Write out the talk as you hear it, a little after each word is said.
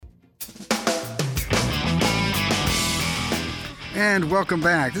And welcome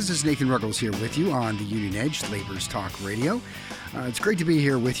back. This is Nathan Ruggles here with you on the Union Edge, Labor's Talk Radio. It's great to be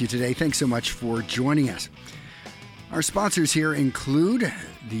here with you today. Thanks so much for joining us. Our sponsors here include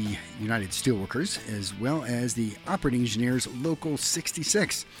the United Steelworkers as well as the Operating Engineers Local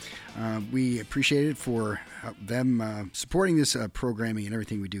 66. We appreciate it for them supporting this programming and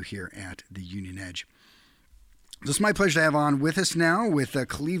everything we do here at the Union Edge. It's my pleasure to have on with us now with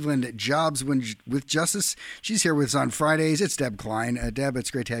Cleveland Jobs with Justice. She's here with us on Fridays. It's Deb Kline. Deb,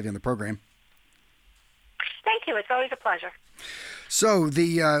 it's great to have you on the program. Thank you. It's always a pleasure. So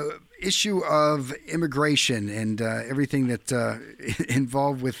the issue of immigration and everything that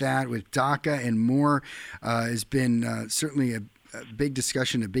involved with that, with DACA and more, has been certainly a big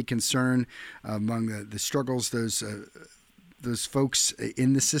discussion, a big concern among the struggles those folks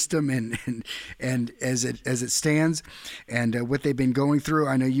in the system and as it stands and what they've been going through.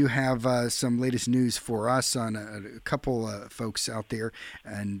 I know you have some latest news for us on a couple folks out there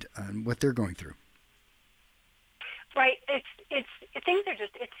and what they're going through. Right. Things are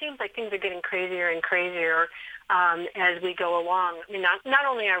just, it seems like things are getting crazier and crazier as we go along. I mean, not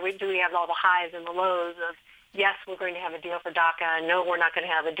only do we have all the highs and the lows of, yes, we're going to have a deal for DACA. No, we're not going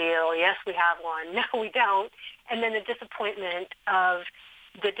to have a deal. Yes, we have one. No, we don't. And then the disappointment of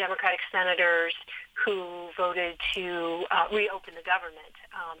the Democratic senators who voted to reopen the government,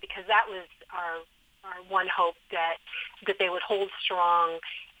 because that was our one hope that they would hold strong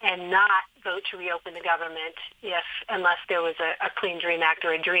and not vote to reopen the government unless there was a Clean Dream Act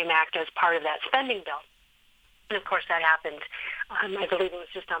or a Dream Act as part of that spending bill. And, of course, that happened. I believe it was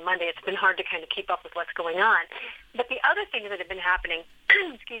just on Monday. It's been hard to kind of keep up with what's going on. But the other things that have been happening,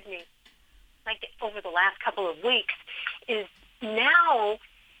 excuse me, like over the last couple of weeks, is now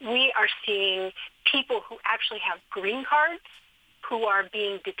we are seeing people who actually have green cards who are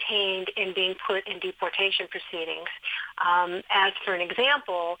being detained and being put in deportation proceedings. As for an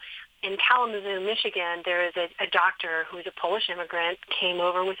example, in Kalamazoo, Michigan, there is a doctor who's a Polish immigrant, came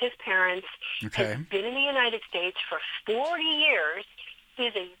over with his parents, has been in the United States for 40 years.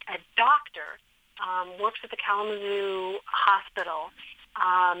 He's a doctor, works at the Kalamazoo hospital,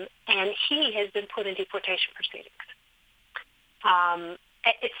 and he has been put in deportation proceedings.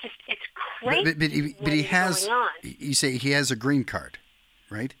 It's crazy. But he has, you say he has a green card,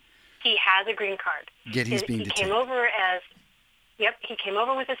 right? He has a green card. Yet he's being detained. He came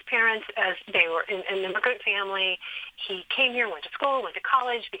over with his parents as they were in an immigrant family. He came here, went to school, went to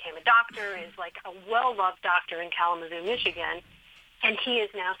college, became a doctor, is like a well-loved doctor in Kalamazoo, Michigan, and he is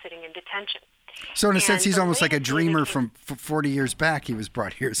now sitting in detention. So in a sense, he's almost like a dreamer from 40 years back. He was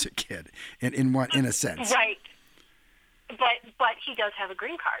brought here as a kid, in a sense. Right. But he does have a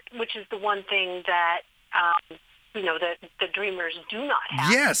green card, which is the one thing that the dreamers do not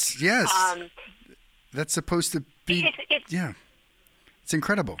have. Yes. That's supposed to be. It's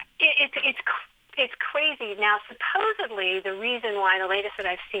incredible. It's crazy. Now, supposedly, the reason why, the latest that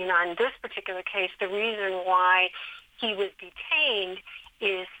I've seen on this particular case, the reason why he was detained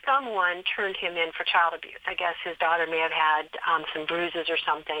is someone turned him in for child abuse. I guess his daughter may have had some bruises or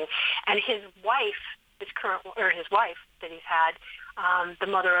something, and his wife that he's had, the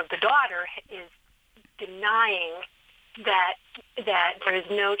mother of the daughter, is denying that there is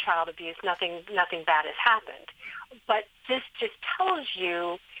no child abuse, nothing bad has happened. But this just tells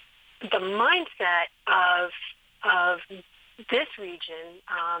you the mindset of this region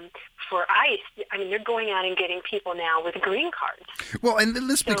for ICE. I mean, they're going out and getting people now with green cards. Well, and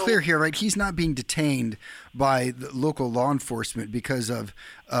let's be clear here, right? He's not being detained by the local law enforcement because of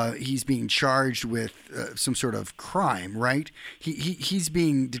he's being charged with some sort of crime, right? He's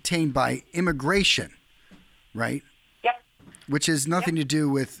being detained by immigration, right? Yep. Which has nothing to do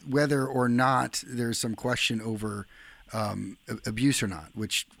with whether or not there's some question over abuse or not,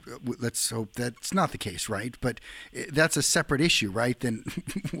 which let's hope that's not the case, right? But that's a separate issue, right, than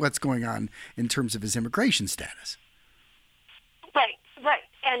what's going on in terms of his immigration status. Right.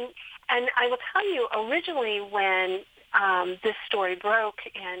 And I will tell you, originally when this story broke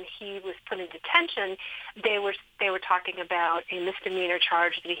and he was put in detention, they were talking about a misdemeanor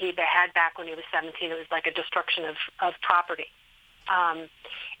charge that he had back when he was 17. It was like a destruction of property.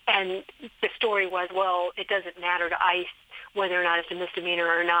 And the story was, well, it doesn't matter to ICE whether or not it's a misdemeanor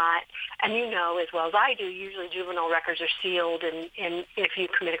or not. And you know as well as I do, usually juvenile records are sealed, and if you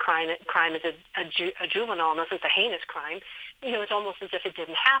commit a crime as a juvenile, unless it's a heinous crime, it's almost as if it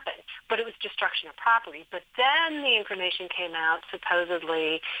didn't happen. But it was destruction of property. But then the information came out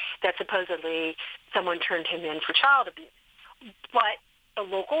supposedly someone turned him in for child abuse. But the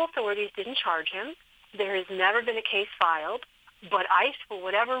local authorities didn't charge him. There has never been a case filed. But ICE, for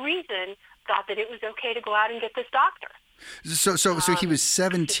whatever reason, thought that it was okay to go out and get this doctor. So he was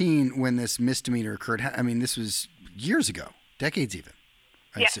 17 when this misdemeanor occurred. I mean, this was years ago, decades even,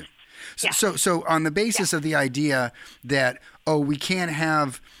 I assume. So on the basis of the idea that, we can't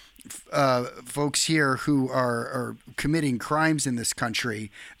have folks here who are committing crimes in this country,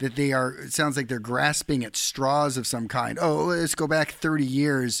 that it sounds like they're grasping at straws of some kind. Oh, let's go back 30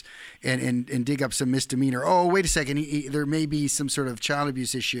 years and dig up some misdemeanor. Oh, wait a second, there may be some sort of child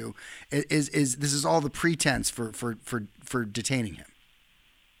abuse issue. This is all the pretense for detaining him.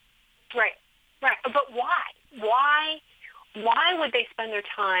 Right. But why? Why would they spend their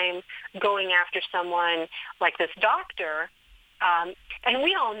time going after someone like this doctor? And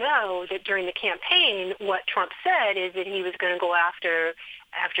we all know that during the campaign, what Trump said is that he was going to go after,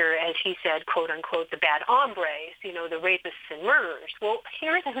 as he said, quote unquote, the bad hombres, the rapists and murderers. Well,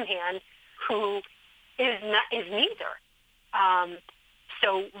 here's a man who is neither.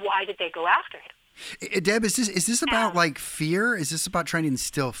 So why did they go after him? Deb, is this about like fear? Is this about trying to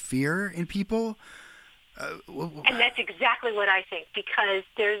instill fear in people? And that's exactly what I think, because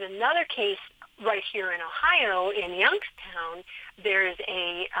there's another case right here in Ohio, in Youngstown. There's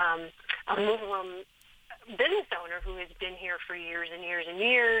a Muslim business owner who has been here for years and years and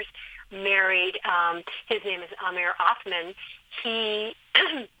years, married. His name is Amir Othman. He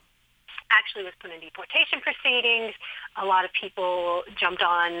actually was put in deportation proceedings. A lot of people jumped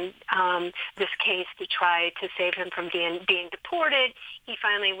on this case to try to save him from being deported. He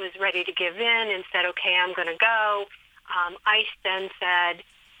finally was ready to give in and said, okay, I'm going to go. ICE then said,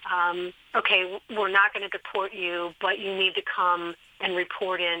 okay, we're not going to deport you, but you need to come and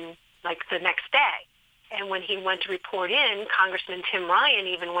report in like the next day. And when he went to report in, Congressman Tim Ryan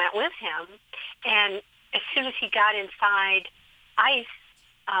even went with him. And as soon as he got inside ICE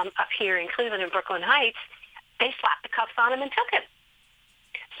up here in Cleveland and Brooklyn Heights, they slapped the cuffs on him and took him.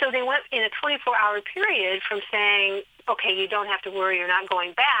 So they went in a 24-hour period from saying, okay, you don't have to worry, you're not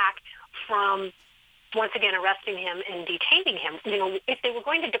going back, from once again arresting him and detaining him. If they were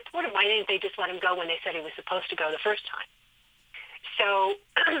going to deport him, why didn't they just let him go when they said he was supposed to go the first time? So,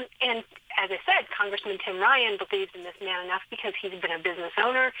 and as I said, Congressman Tim Ryan believes in this man enough because he's been a business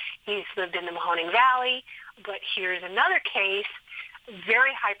owner. He's lived in the Mahoning Valley. But here's another case,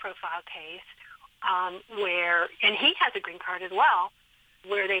 very high-profile case, where, and he has a green card as well,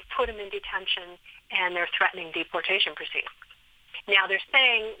 where they put him in detention and they're threatening deportation proceedings. Now, they're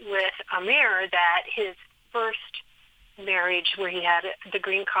saying with Amir that his first marriage where he had the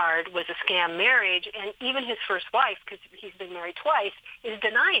green card was a scam marriage, and even his first wife, because he's been married twice, is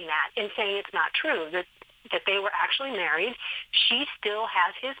denying that and saying it's not true, that they were actually married. She still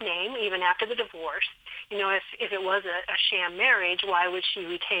has his name even after the divorce. If it was a sham marriage, why would she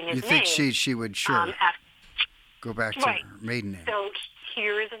retain his name? You think she would go back to her maiden name. So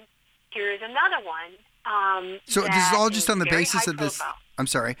here is another one. So this is all just on the basis of this. Profile. I'm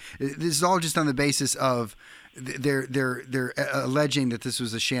sorry. This is all just on the basis of they're alleging that this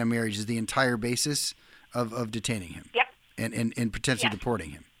was a sham marriage. Is the entire basis of detaining him? Yep. And potentially deporting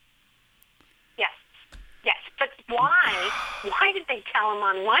him. Yes. But why did they tell him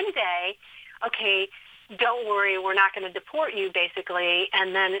on one day, okay, don't worry, we're not going to deport you, basically,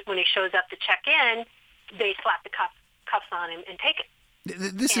 and then when he shows up to check in, they slap the cuffs on him and take it.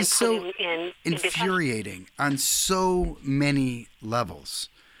 This is so infuriating on so many levels.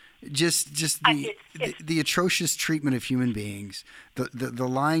 Just the atrocious treatment of human beings, the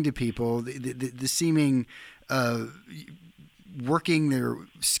lying to people, the seeming they're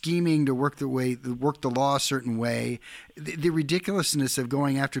scheming to work the law a certain way, the ridiculousness of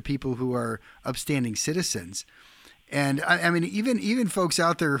going after people who are upstanding citizens. And I mean, even folks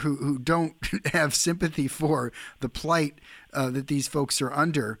out there who don't have sympathy for the plight that these folks are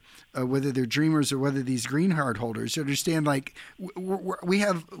under, whether they're dreamers or whether these green card holders, understand like we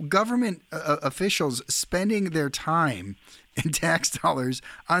have government officials spending their time and tax dollars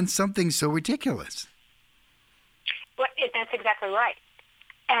on something so ridiculous. Well, that's exactly right.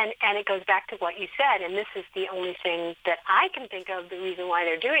 And it goes back to what you said, and this is the only thing that I can think of. The reason why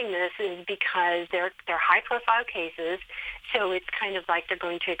they're doing this is because they're high-profile cases, so it's kind of like they're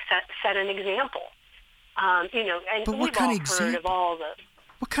going to set an example. And but we've all heard of all the...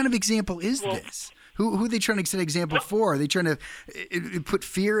 What kind of example is this? Who are they trying to set an example for? Are they trying to put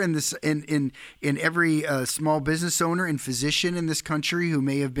fear in this in every small business owner and physician in this country who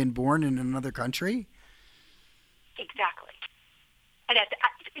may have been born in another country? Exactly. And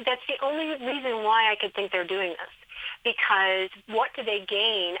that's the only reason why I could think they're doing this. Because what do they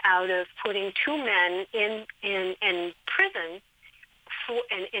gain out of putting two men in prison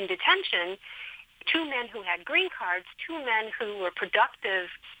in detention, two men who had green cards, two men who were productive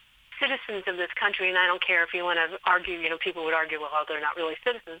citizens of this country, and I don't care if you want to argue, people would argue, well, they're not really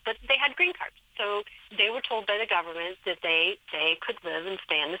citizens, but they had green cards. So they were told by the government that they could live and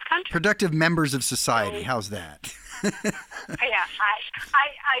stay in this country. Productive members of society. How's that? Yeah,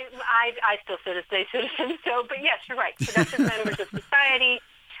 I still say citizens. So, but yes, you're right. Productive members of society,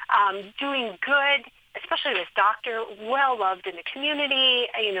 doing good. Especially this doctor, well loved in the community.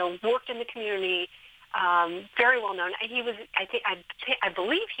 Worked in the community. Very well known. He was, I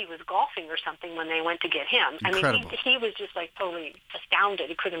believe he was golfing or something when they went to get him. Incredible. I mean, he was just like totally astounded.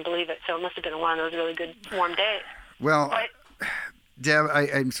 He couldn't believe it. So it must have been one of those really good warm days. Well, Deb,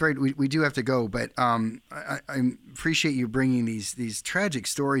 I'm sorry we do have to go, but I appreciate you bringing these tragic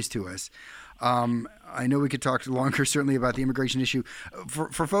stories to us. I know we could talk longer, certainly, about the immigration issue.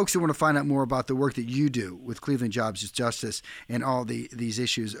 For folks who want to find out more about the work that you do with Cleveland Jobs Justice and all these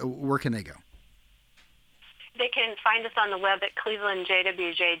issues, where can they go? They can find us on the web at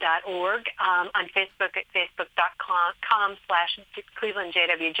clevelandjwj.org, on Facebook at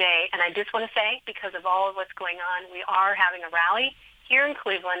facebook.com/ClevelandJWJ. And I just want to say, because of all of what's going on, we are having a rally here in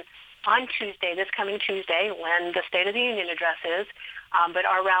Cleveland on Tuesday, this coming Tuesday, when the State of the Union address is. But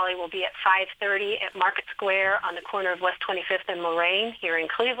our rally will be at 5:30 at Market Square on the corner of West 25th and Moraine here in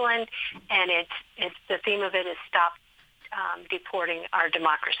Cleveland. And it's the theme of it is Stop Deporting Our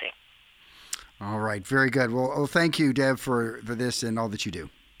Democracy. All right. Very good. Well, thank you, Deb, for this and all that you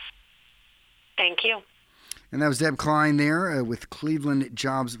do. Thank you. And that was Deb Kline there with Cleveland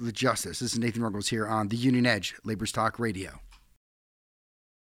Jobs with Justice. This is Nathan Ruggles here on the Union Edge, Labor's Talk Radio.